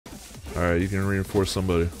Alright, you can reinforce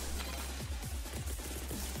somebody.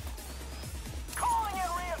 Calling in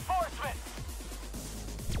reinforcement.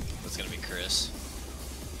 It's gonna be Chris.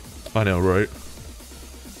 I know, right?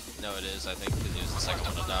 No, it is, I think, because he was the second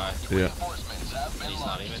one to die. Yeah. And he's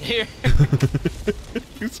not even here.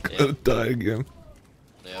 He's gonna die again.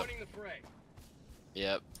 Yep.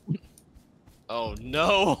 Yep. Oh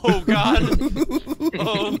no! Oh god!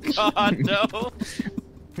 Oh god, no!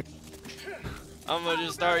 I'm gonna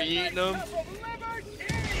just start eating them.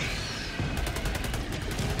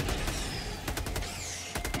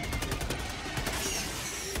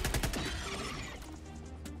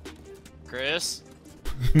 Chris?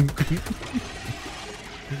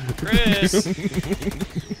 Chris!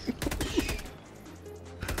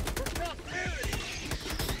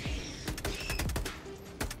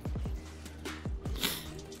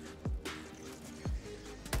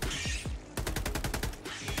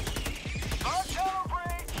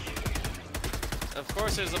 Of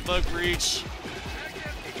course there's a bug breach.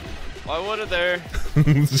 Why would there?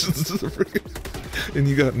 And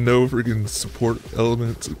you got no freaking support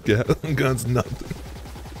elements, guns, nothing.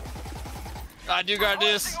 I do got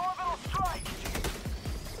this.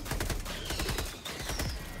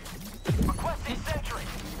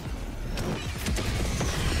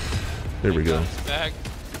 There we go. Back.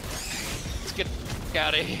 Let's get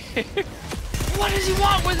out of here. What does he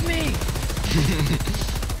want with me?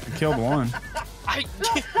 You killed one. I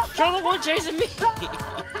killed the one chasing me.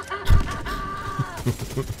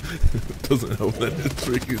 Doesn't help that it's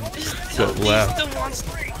freaking that laugh.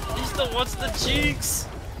 He still wants the cheeks.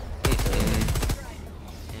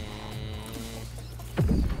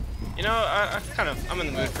 You know, I'm in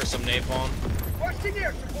the mood for some napalm. Requesting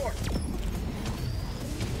air support.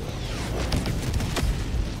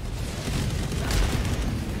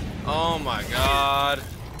 Oh my god.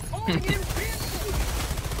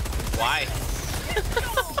 Why?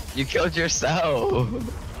 You killed yourself.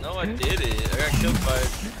 No, I didn't. I got killed by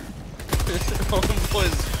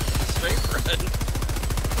homeboy's straight friend.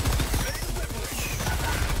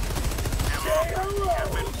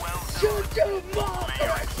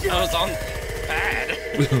 I was on pad.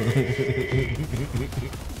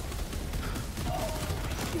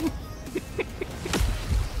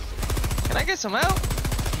 Can I get some help?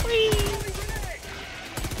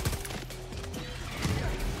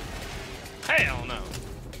 Hell no.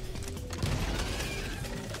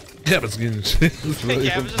 Yeah, but it's getting shit.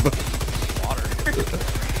 Yeah, it was just water.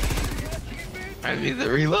 I need to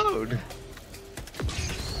reload.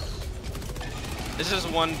 This is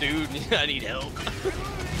one dude. I need help.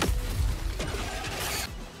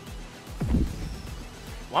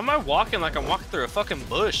 Why am I walking like I'm walking through a fucking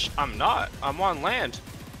bush? I'm not. I'm on land.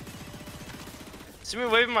 See me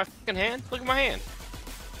waving my fucking hand? Look at my hand.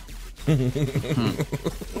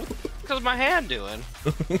 What's my hand doing?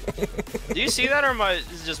 Do you see that, or is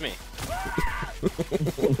it just me?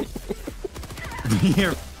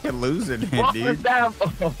 You're losing it, What dude. was that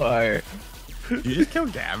for? You just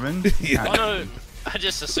killed Gavin? Yeah. Oh, no, I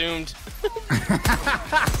just assumed.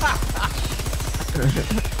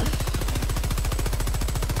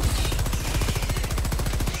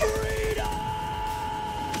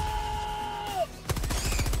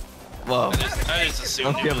 Whoa. I just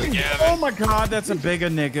assumed I'm it was killing you. Oh Gavin. my god, that's a bigger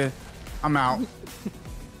nigga. I'm out.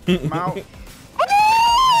 I'm out.